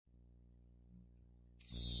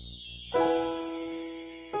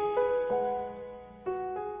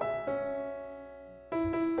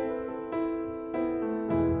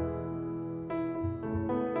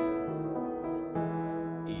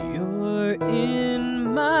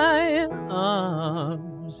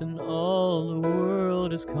arms and all the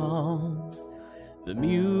world is calm. The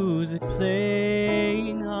music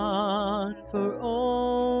playing on for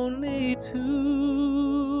only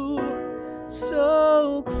two,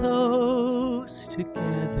 so close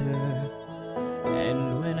together.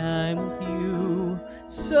 And when I'm with you,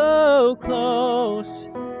 so close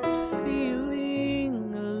to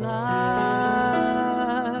feeling alive.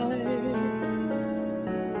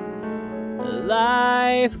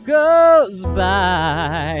 Life goes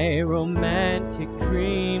by, romantic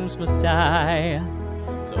dreams must die.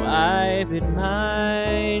 So I bid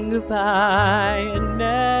mine goodbye and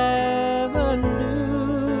never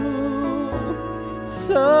knew.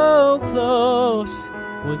 So close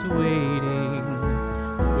was waiting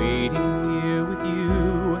here with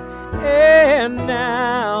you. And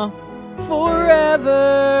now,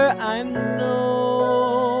 forever, I know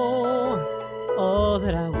all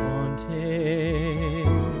that I wanted.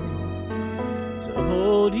 To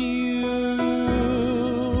hold you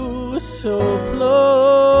so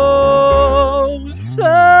close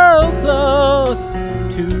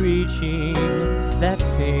to reaching that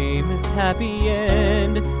famous happy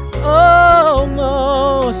end.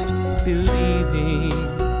 Almost believing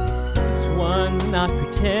this one's not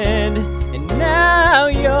pretend. And now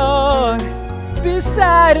you're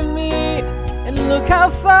beside of me, and look how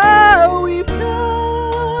far we've come.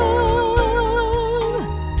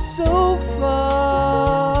 So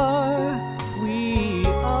far we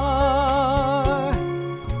are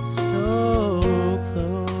so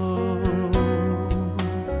close.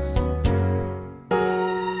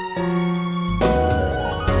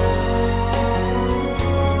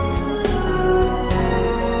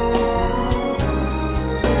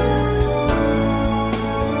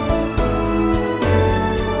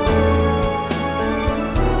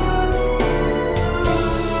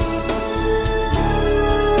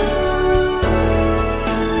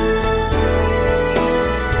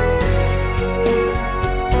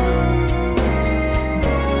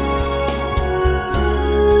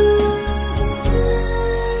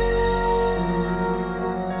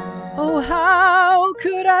 How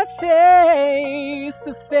could I face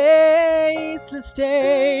the faceless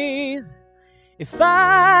days if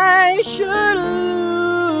I should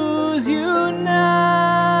lose you now?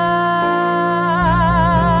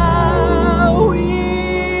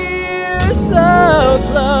 We're so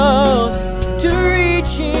close to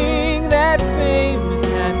reaching that famous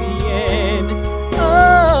happy end.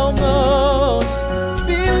 Almost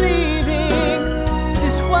believing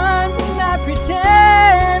this one's not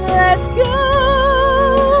pretend. Let's go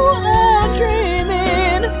on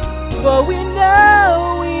dreaming, but we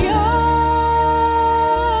know we are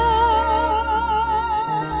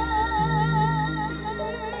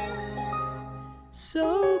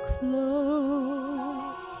so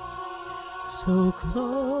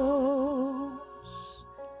close,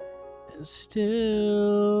 and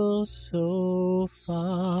still so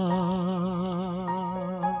far.